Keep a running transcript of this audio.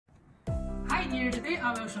here. Today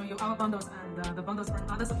I will show you our bundles and the bundles from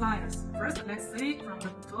other suppliers. First, let's see from the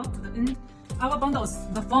top to the end. Our bundles,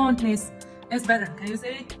 the fontness is better. Can you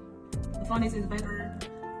see? The fontness is better.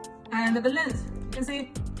 And the length, you can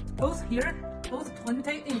see both here, both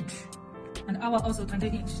 20 inch. And our also 20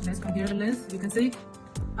 inch. Let's compare the length. You can see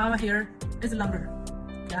our here is longer.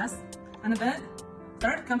 Yes. And then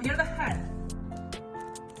third, compare the head.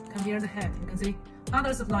 Compare the head. You can see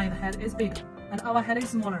other supplier the head is big and our head is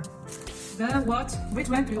smaller. Then which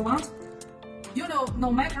one do you want? You know,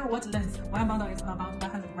 no matter what length, one bundle is about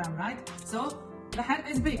 100 grams, right? So the head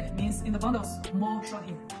is big, means in the bundles more short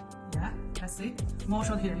here. Yeah, let's see, more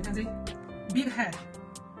short here. You can see big head.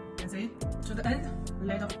 You can see to the end,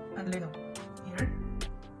 little and little. Here,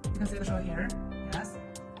 you can see the short here. Yes,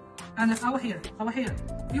 and our here,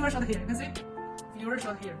 fewer short here. You can see fewer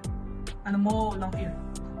short here, and more long here.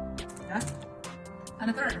 Yeah,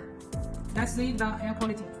 and third, let's see the hair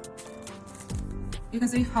quality. You can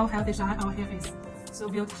see how healthy shine our hair is. So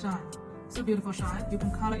beautiful shine. So beautiful shine. You can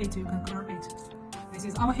color it, you can curl it. This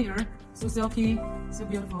is our hair. So silky, so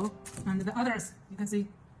beautiful. And the others, you can see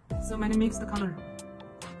so many mixed color.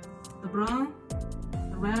 The brown,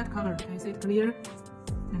 the red color. Can you see it clear?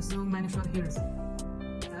 And so many short hairs.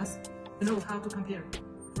 Yes. You know how to compare.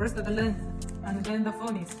 First the length, and then the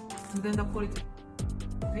fullness, and then the quality.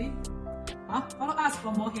 Okay? Follow us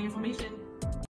for more hair information.